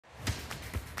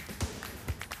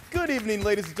Good evening,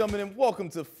 ladies and gentlemen, and welcome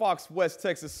to Fox West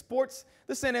Texas Sports.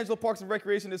 The San Angelo Parks and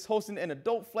Recreation is hosting an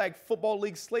adult flag football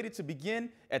league slated to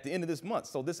begin at the end of this month.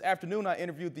 So this afternoon, I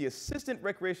interviewed the assistant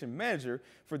recreation manager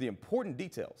for the important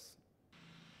details.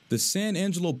 The San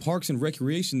Angelo Parks and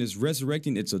Recreation is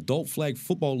resurrecting its adult flag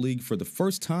football league for the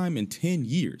first time in 10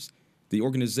 years. The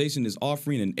organization is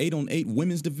offering an 8-on-8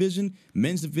 women's division,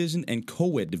 men's division, and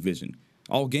co-ed division.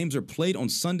 All games are played on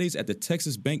Sundays at the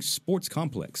Texas Bank Sports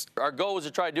Complex. Our goal was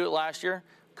to try to do it last year.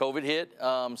 COVID hit,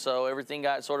 so everything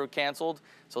got sort of canceled.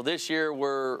 So this year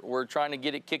we're trying to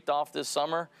get it kicked off this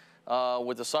summer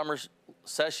with a summer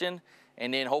session,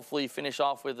 and then hopefully finish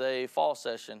off with a fall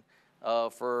session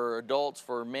for adults,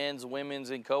 for men's,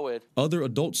 women's, and co-ed. Other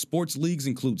adult sports leagues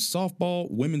include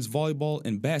softball, women's volleyball,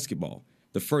 and basketball.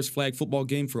 The first flag football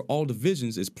game for all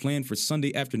divisions is planned for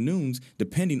Sunday afternoons,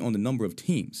 depending on the number of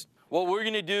teams. What we're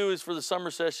going to do is for the summer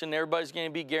session, everybody's going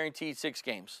to be guaranteed 6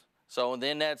 games. So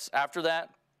then after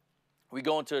that, we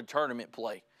go into a tournament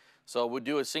play. So we'll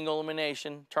do a single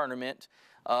elimination tournament,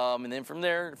 and then from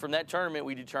that tournament,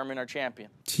 we determine our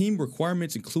champion. Team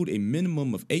requirements include a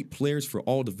minimum of 8 players for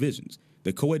all divisions.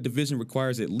 The co-ed division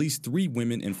requires at least 3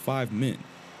 women and 5 men.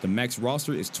 The max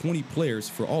roster is 20 players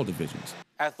for all divisions.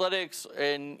 Athletics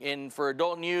and for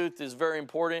adult and youth is very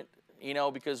important,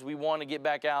 because we want to get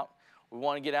back out. We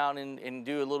want to get out and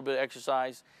do a little bit of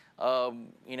exercise. We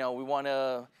want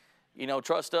to,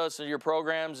 trust us and your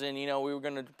programs, and, we were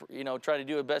going to, try to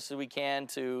do the best that we can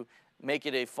to make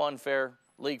it a fun, fair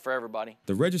league for everybody.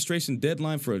 The registration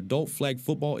deadline for adult flag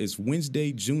football is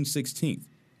Wednesday, June 16th.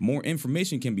 More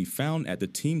information can be found at the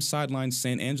Team Sidelines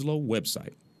San Angelo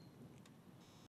website.